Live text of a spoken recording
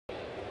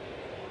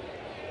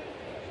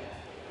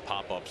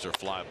pop-ups or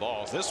fly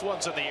balls. This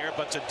one's in the air,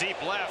 but to deep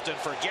left, and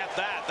forget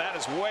that. That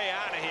is way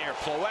out of here.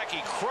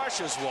 Plawecki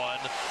crushes one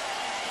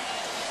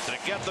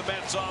to get the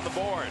Mets on the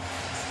board.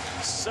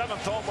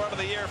 7th home run of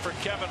the year for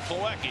Kevin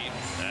Plawecki,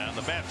 and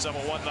the Mets have a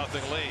 1-0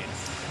 lead.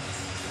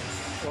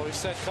 Well, we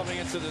said coming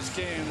into this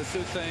game, the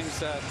two things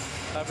that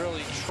have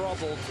really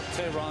troubled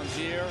Teheran's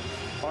year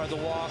are the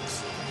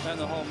walks and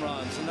the home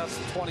runs, and that's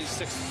the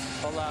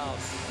 26th allowed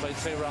by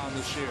Teheran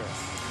this year.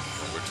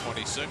 Number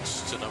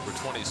 26 to number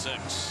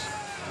 26.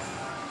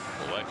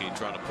 Plawecki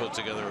trying to put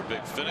together a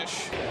big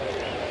finish.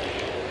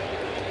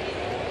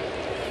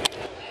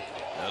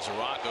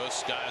 Mesoraco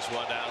skies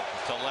one out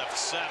to left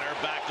center.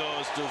 Back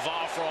goes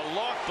Duvall for a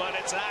look, but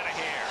it's out of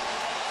here.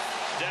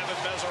 Devin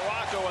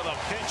Mesoraco with a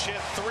pinch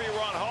hit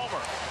 3-run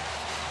homer.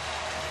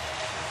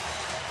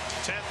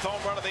 10th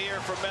home run of the year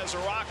for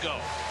Mesoraco.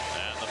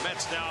 And the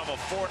Mets now have a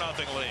 4-0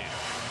 lead.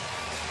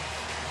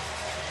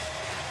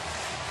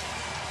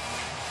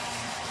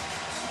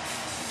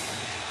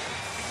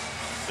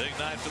 Big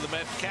night for the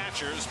Met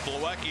catchers.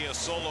 Plawecki a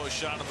solo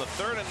shot in the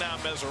 3rd, and now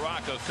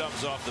Mesoraco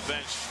comes off the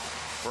bench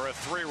for a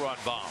 3-run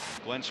bomb.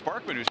 Glenn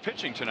Sparkman, who's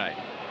pitching tonight.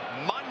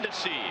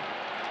 Mondesi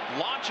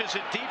launches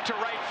it deep to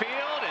right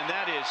field, and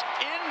that is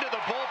into the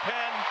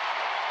bullpen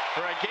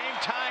for a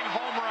game-tying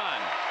home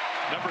run.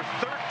 Number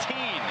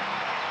 13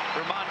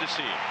 for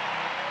Mondesi.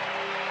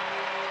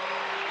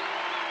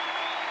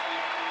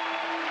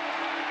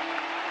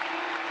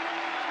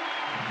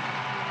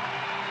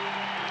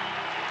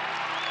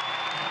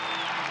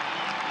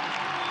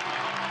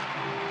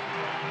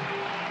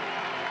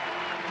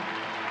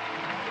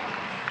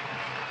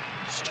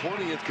 His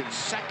 20th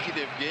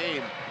consecutive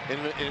game, and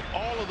in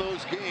all of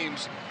those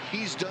games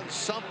he's done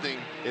something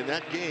in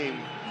that game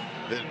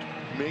that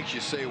makes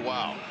you say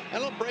wow.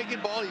 And a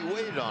breaking ball, he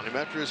waited on him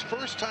after his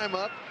first time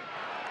up,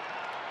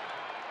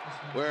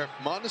 where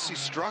Mondesi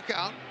struck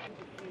out.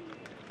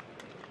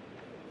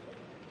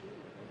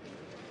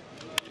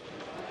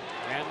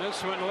 And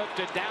this one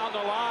lifted down the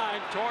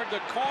line toward the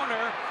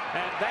corner,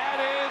 and that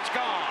is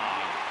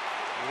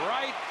gone.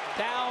 Right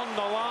down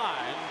the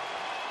line.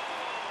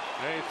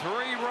 A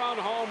 3-run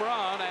home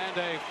run and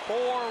a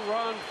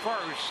 4-run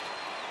first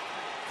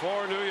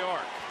for New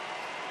York.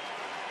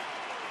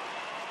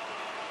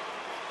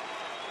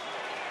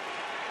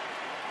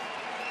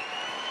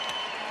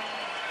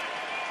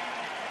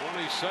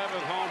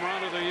 '27th home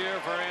run of the year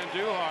for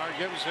Andujar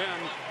gives him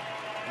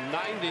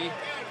 90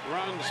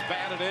 runs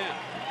batted in.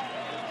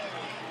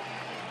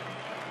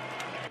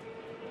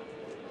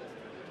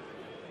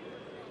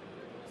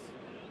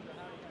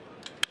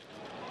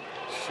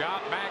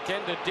 Shot back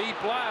into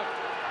deep left,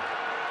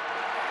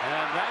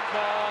 and that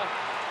ball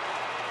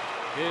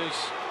is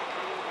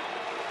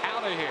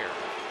out of here.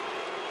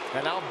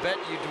 And I'll bet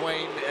you,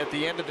 Dwayne, at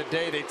the end of the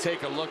day they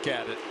take a look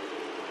at it,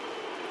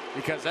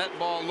 because that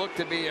ball looked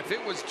to be, if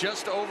it was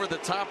just over the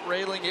top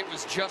railing, it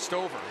was just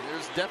over.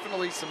 There's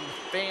definitely some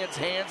fans'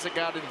 hands that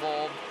got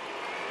involved,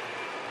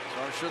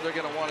 so I'm sure they're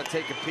going to want to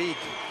take a peek.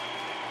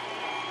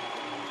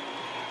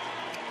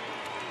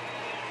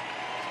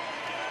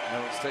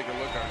 Now let's take a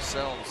look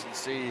ourselves and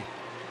see.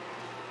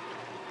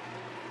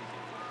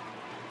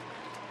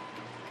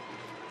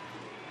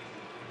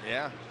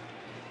 Yeah,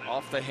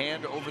 off the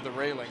hand over the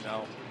railing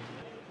now.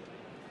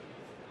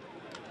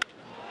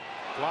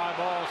 Fly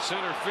ball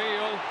center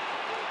field.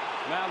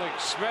 Malik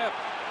Smith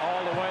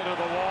all the way to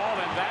the wall,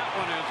 and that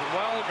one is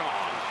well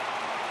gone.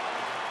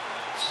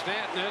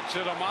 Stanton hits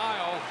it a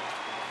mile.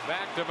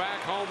 Back-to-back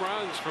home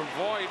runs from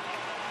Voit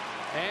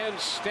and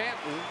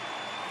Stanton.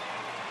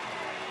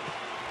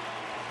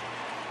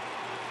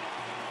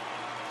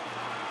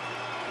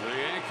 The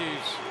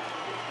Yankees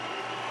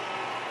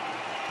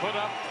put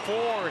up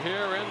 4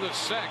 here in the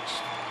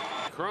 6th.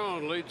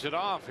 Crone leads it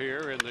off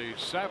here in the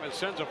 7th,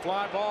 sends a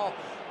fly ball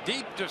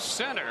deep to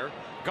center.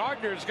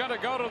 Gardner's going to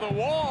go to the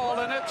wall,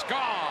 and it's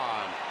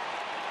gone.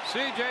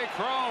 C.J.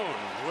 Crone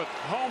with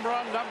home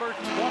run number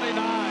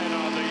 29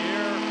 on the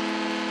year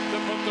to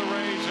put the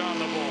Rays on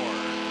the board.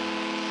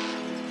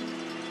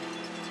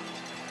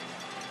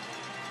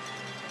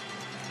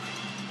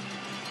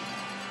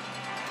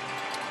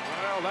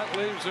 Well, that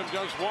leaves him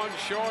just 1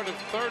 short of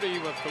 30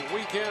 with the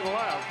weekend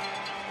left.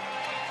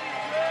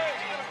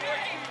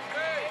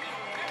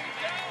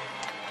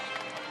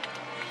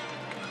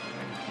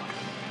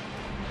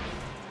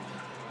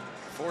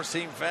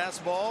 Four-seam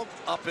fastball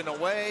up and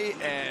away,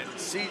 and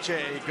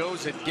CJ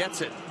goes and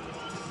gets it.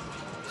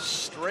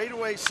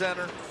 Straightaway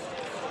center.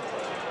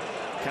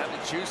 Kind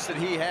of juice that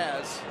he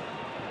has.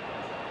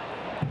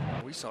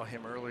 We saw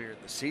him earlier in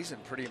the season,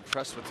 pretty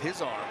impressed with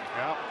his arm.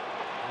 Yep.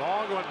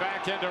 Long one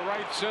back into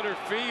right center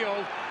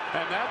field,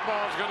 and that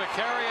ball's going to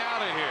carry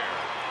out of here.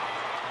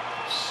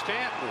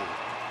 Stanton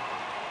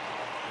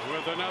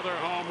with another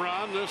home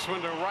run, this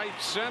one to right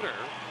center.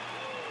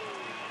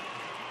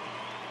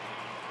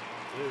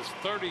 His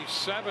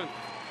 37th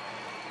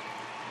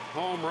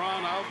home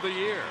run of the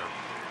year.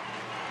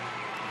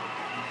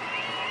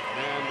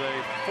 And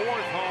the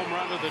 4th home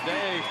run of the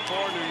day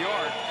for New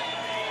York.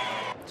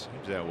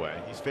 Seems that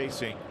way. He's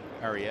facing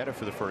Arrieta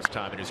for the first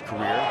time in his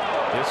career.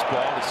 This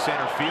ball to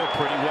center field,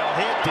 pretty well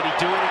hit. Did he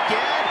do it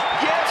again?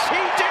 Yes,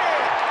 he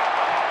did!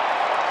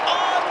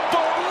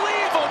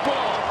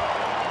 Unbelievable!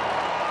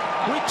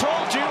 We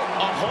told you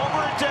a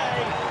homer a day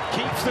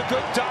keeps the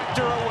good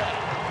doctor away.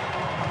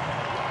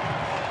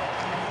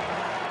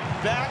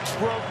 That's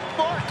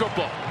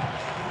remarkable.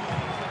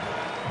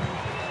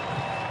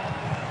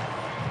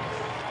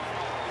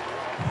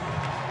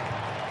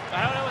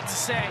 I don't know what to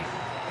say.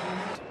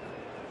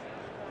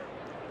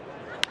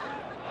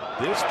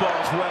 This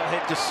ball's well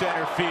hit to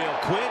center field.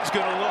 Quinn's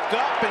going to look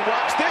up and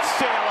watch this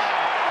sail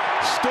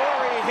out.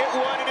 Story hit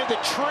one into the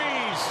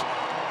trees.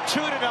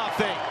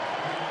 2-0.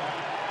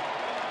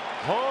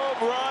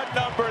 Home run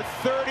number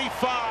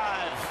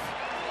 35.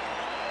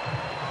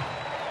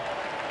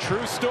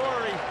 True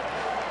story.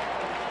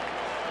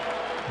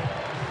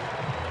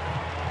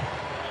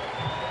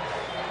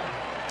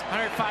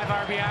 .105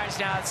 RBIs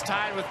now. It's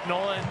tied with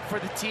Nolan for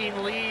the team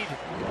lead.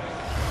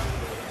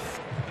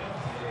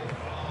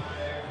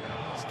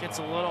 Just gets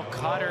a little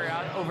cutter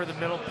out over the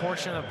middle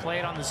portion of the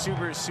plate on the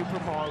Subaru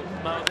Supermo.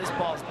 This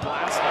ball's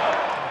blasted.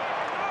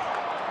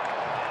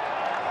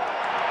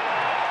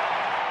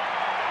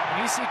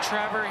 When you see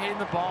Trevor hitting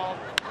the ball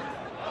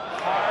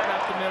hard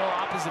up the middle,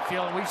 opposite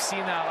field, and we've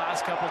seen that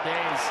last couple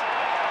days,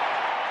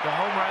 the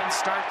home runs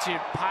start to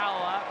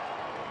pile up.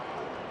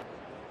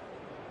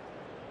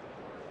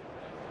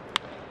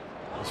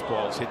 This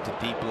ball's hit to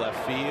deep left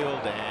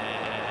field,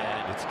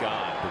 and it's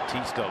gone.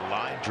 Bautista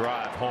line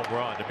drive home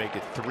run to make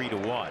it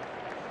 3-1.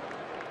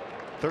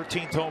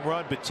 13th home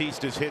run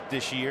Bautista's hit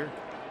this year.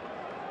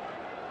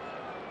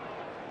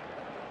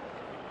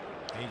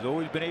 He's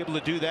always been able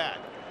to do that.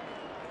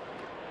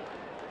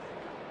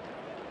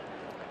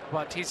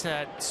 Bautista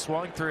had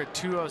swung through a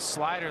 2-0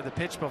 slider the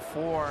pitch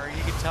before.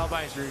 You can tell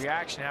by his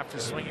reaction after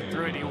swinging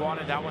through it, he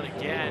wanted that one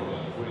again,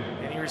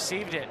 and he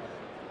received it.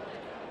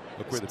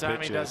 Look where the this time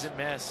pitch he doesn't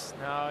miss.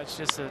 No, it's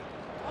just a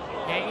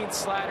hanging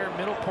slider,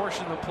 middle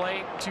portion of the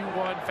plate,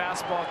 2-1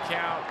 fastball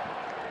count.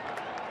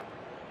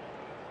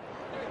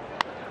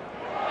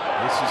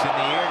 This is in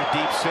the air to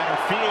deep center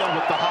field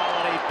with the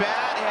Holiday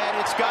bat,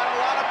 and it's got a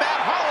lot of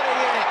Matt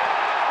Holiday in it.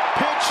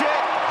 Pitch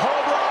hit,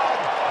 home run,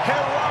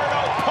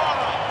 Gerardo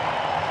Parra.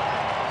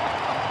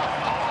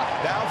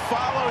 Now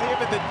follow him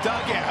in the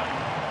dugout.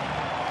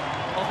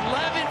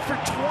 11 for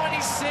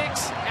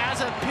 26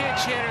 as a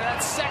pitch hitter.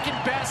 That's second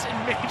best in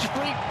Major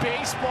League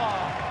Baseball.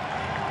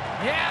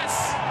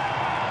 Yes!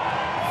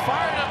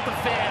 Firing up the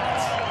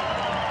fans.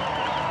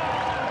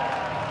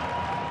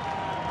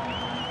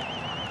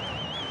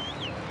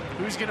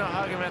 Who's going to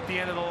hug him at the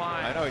end of the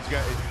line? I know he's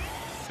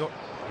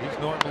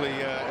normally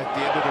at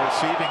the end of the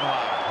receiving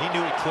line. He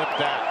knew he clipped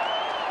that.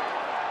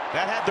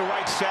 That had the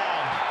right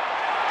sound.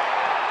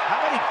 How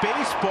many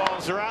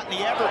baseballs are out in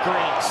the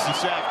Evergreens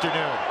this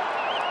afternoon?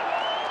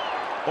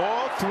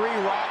 All three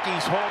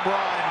Rockies home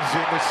runs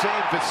in the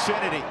same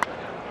vicinity.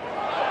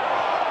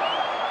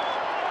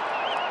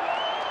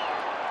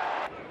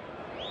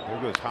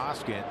 There goes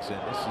Hoskins,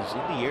 and this is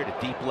in the air to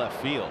deep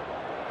left field.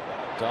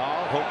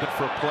 Dahl hoping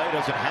for a play,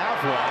 doesn't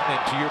have one,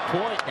 and to your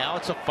point, now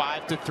it's a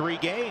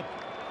 5-3 game.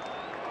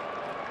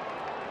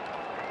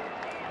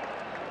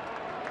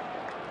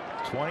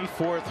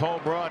 24th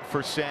home run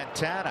for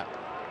Santana.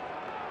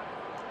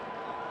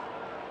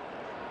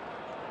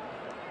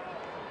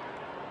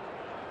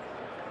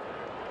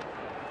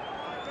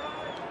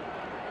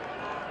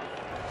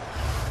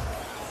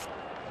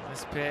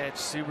 This pitch,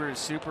 Subaru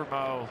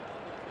Supermo.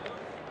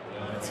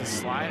 It's a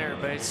slider,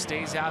 but it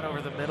stays out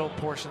over the middle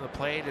portion of the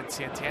plate, and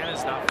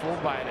Santana's not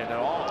fooled by it at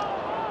all.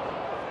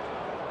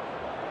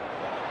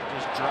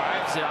 Just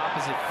drives it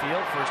opposite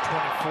field for his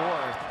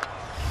 24th.